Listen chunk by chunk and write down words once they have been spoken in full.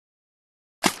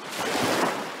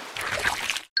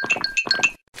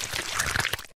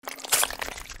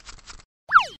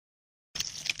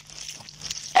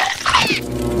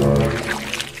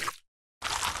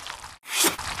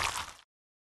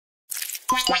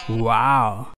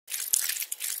Wow.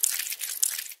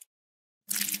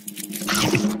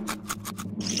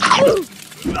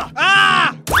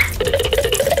 Ah!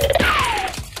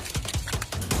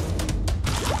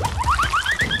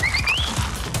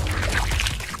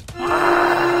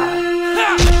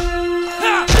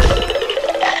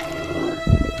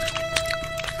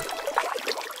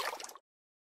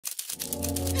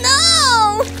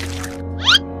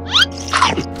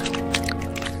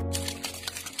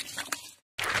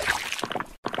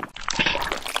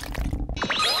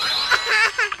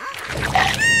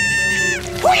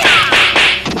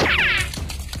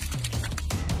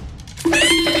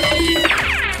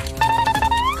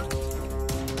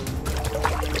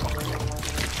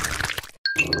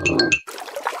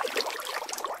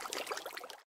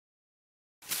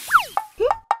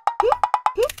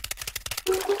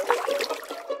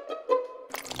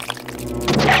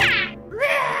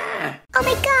 Oh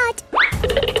my god!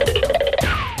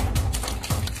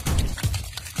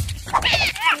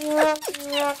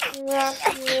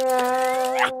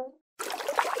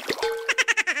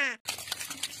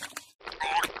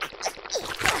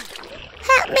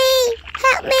 Help me!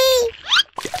 Help me!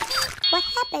 What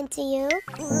happened to you?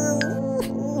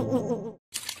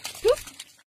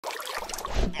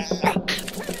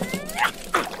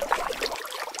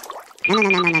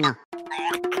 No.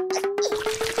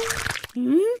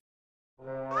 Hmm?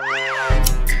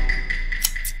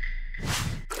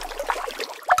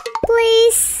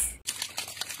 Please.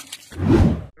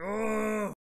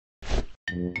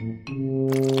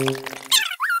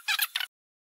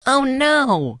 Oh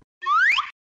no!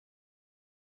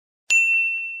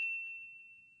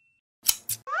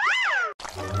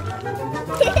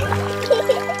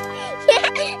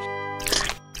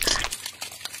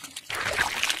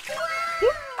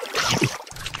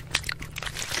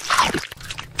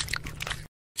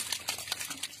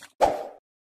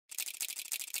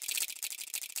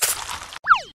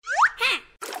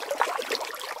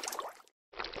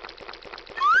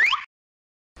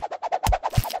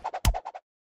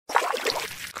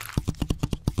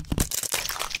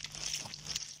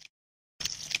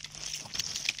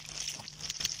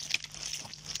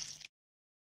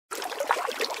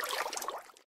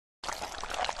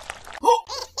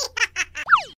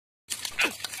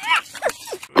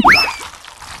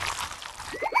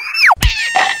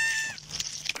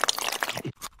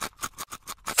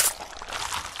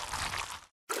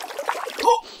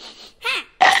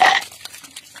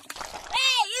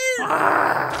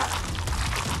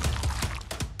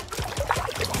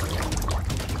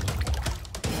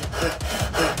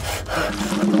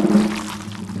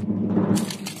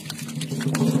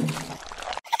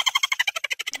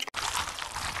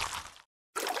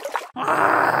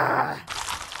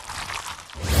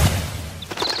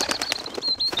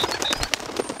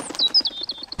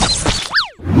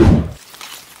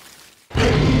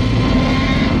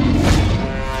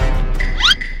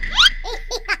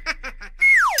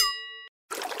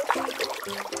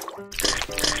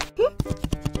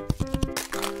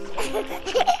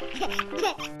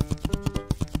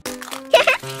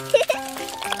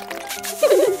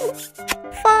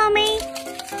 Follow me.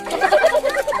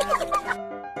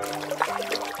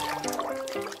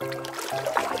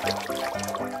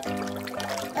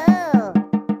 Oh.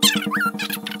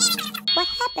 What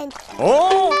happened?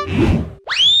 Oh!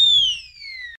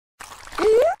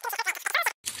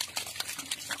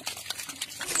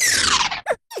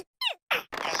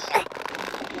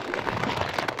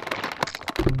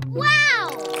 Wow!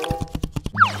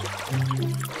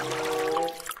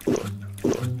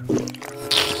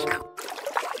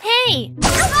 Hey!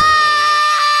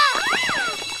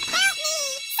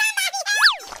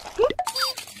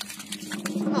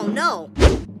 Oh no!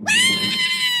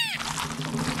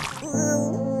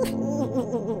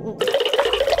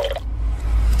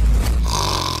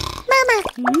 Mama!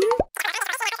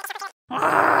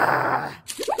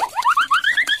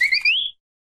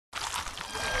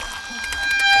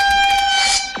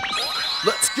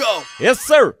 Let's go! Yes,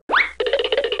 sir!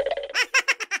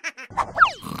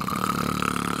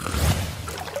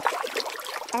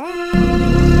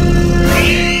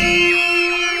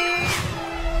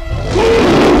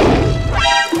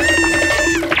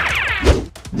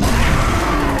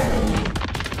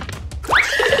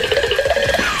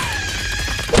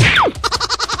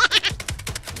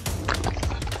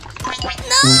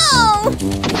 No!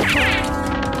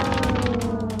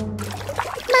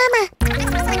 Mama!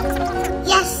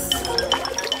 Yes!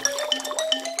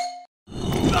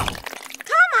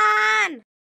 Come on!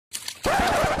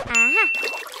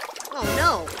 Oh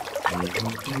no!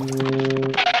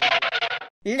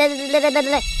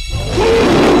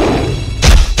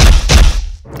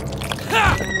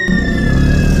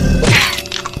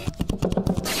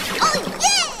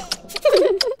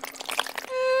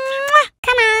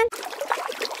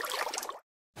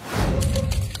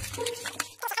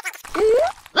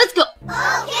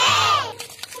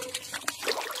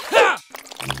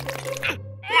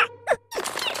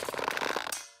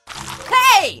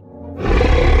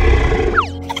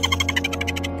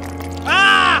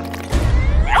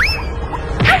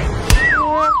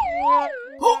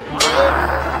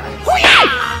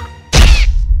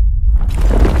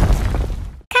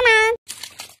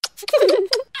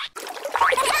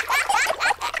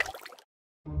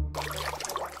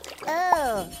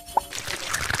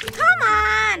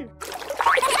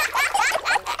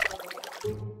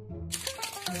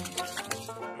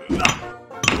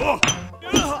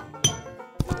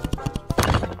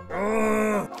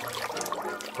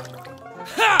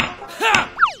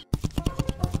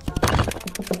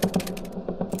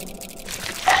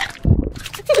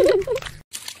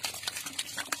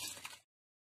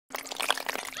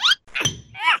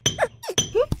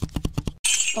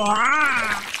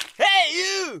 Hey,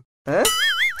 you! Come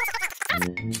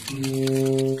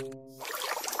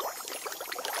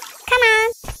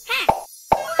on.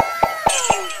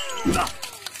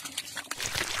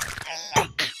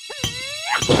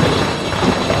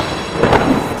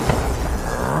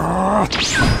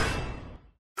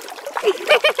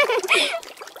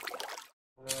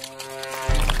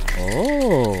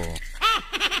 Oh.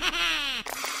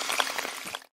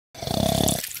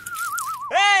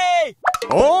 Hey!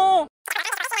 Oh!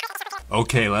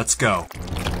 Okay, let's go.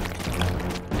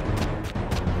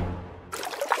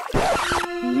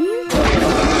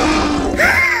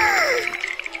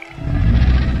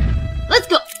 Let's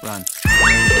go. Run.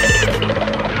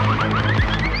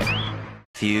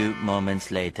 Few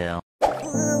moments later.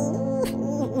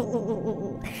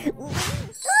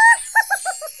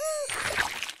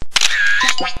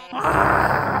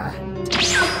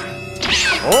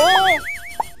 Oh!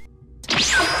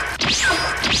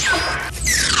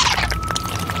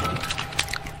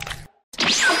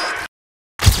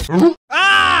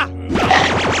 Ah!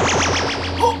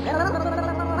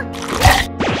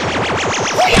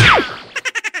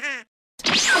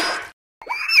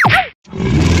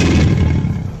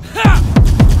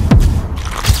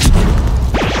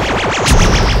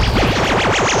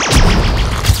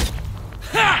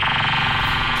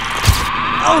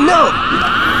 Oh no!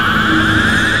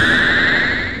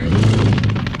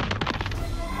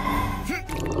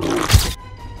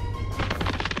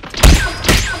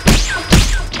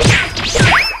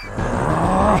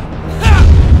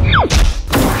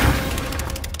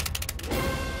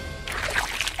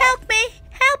 Help me!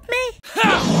 Help me!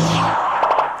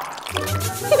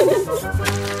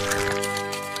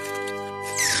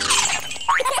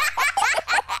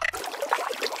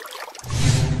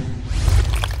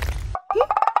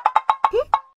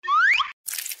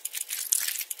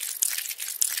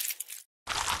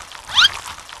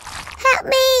 Help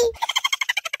me!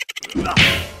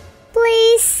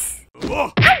 Please!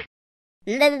 Help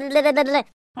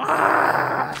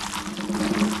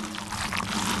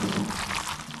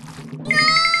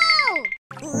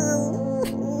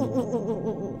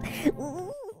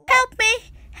me!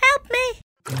 Help me!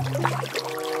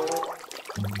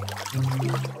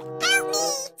 Help me!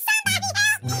 Somebody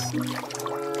help me!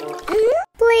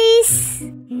 Please!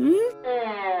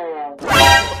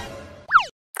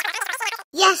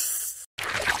 Yes!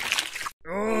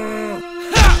 Come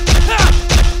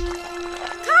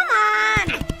on!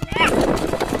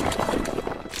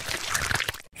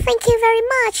 Thank you very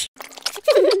much.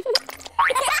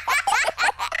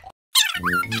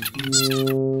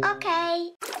 Okay.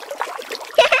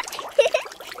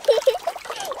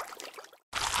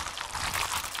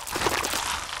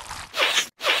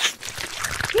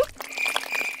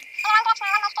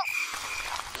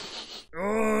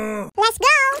 Let's go.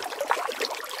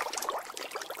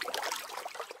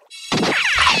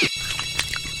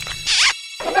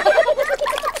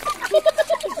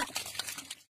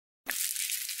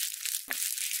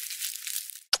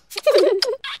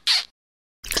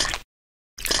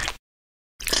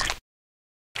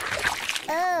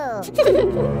 Oh.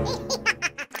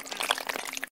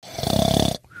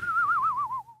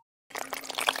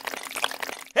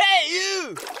 Hey,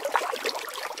 you!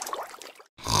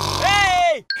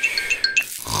 Hey!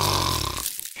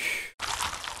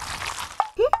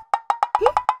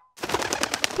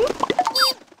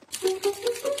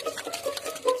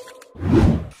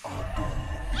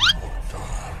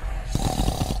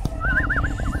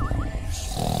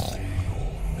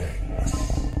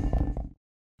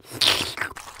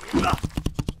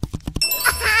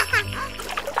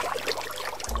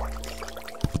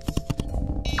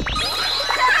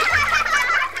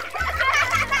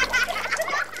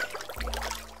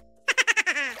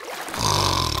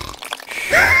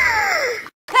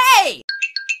 Hey!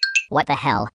 What the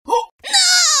hell? No!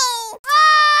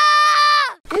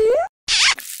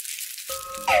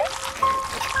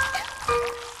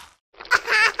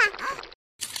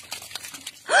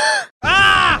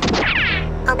 Ah!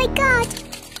 Oh my god!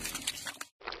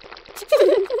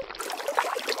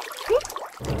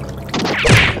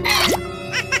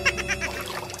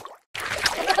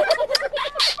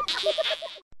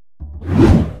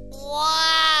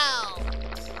 Wow!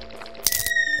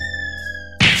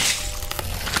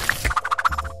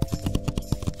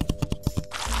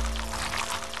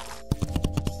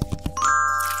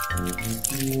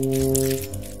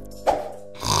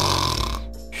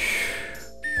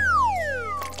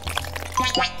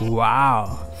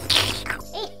 Wow.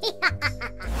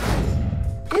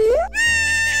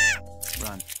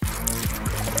 Run.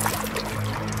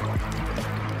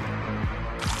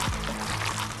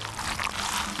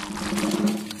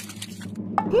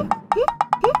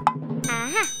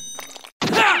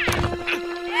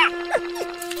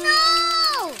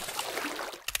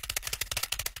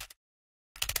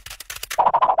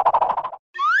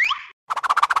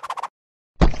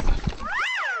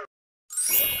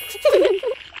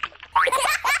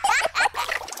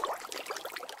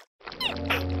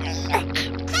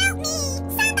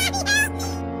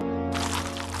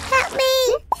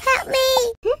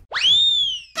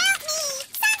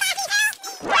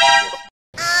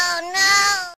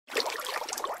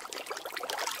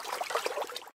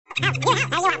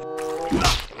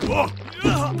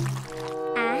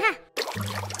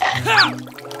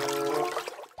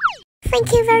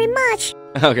 Thank you very much.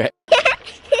 Okay.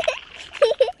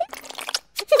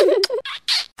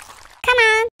 Come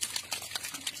on.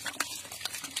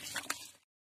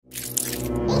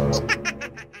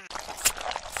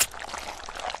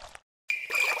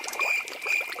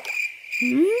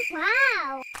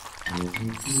 Wow.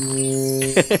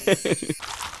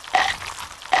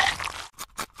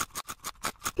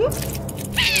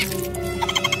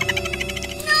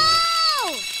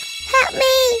 Help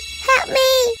me! Help me!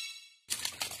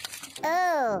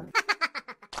 Oh.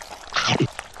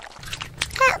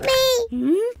 Help me!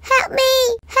 Help me!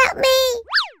 Help me!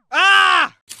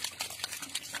 Ah!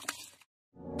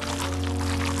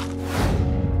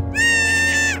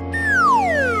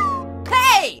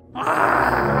 Hey!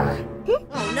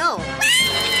 Oh no!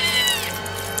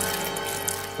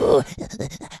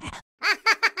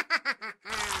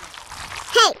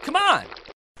 Come on!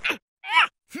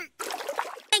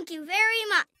 Thank you very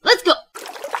much. Let's go.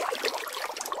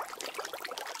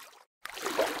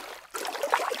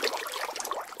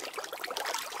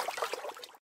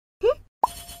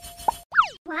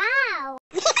 Wow.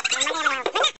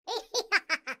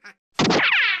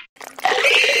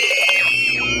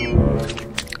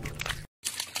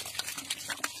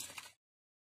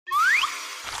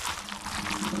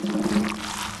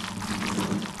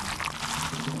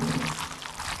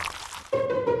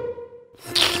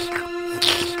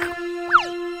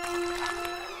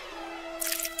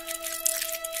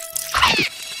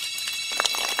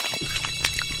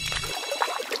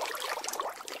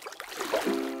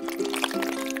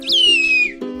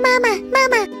 Mama,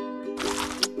 Mama.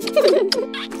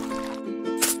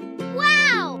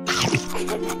 Wow.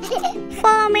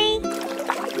 For me.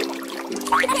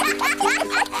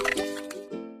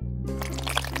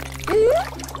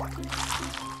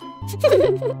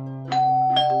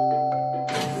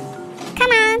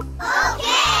 Come on.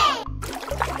 Okay.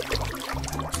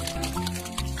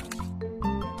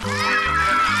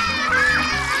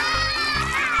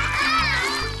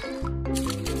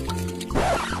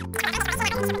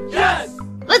 Yes!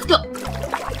 Let's go.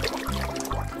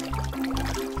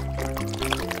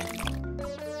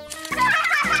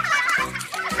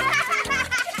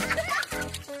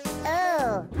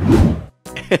 Oh.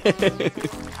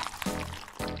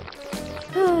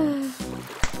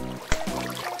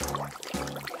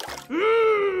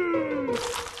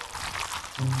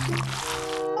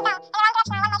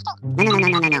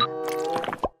 No.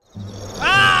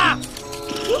 Ah!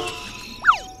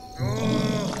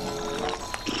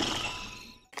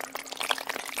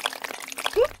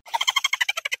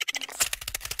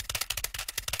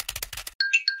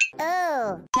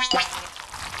 Oh.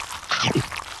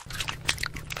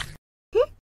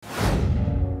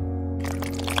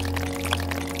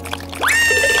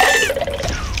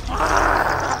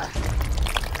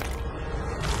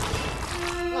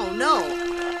 Oh no.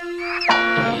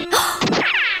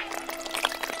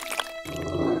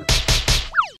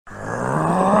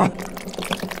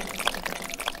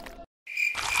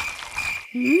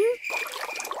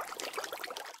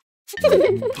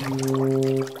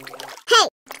 Hey.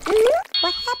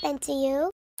 What happened to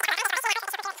you?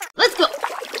 Let's go.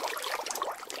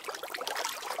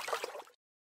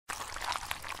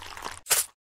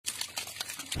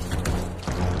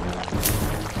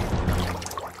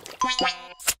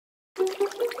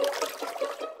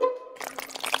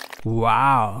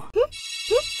 Wow.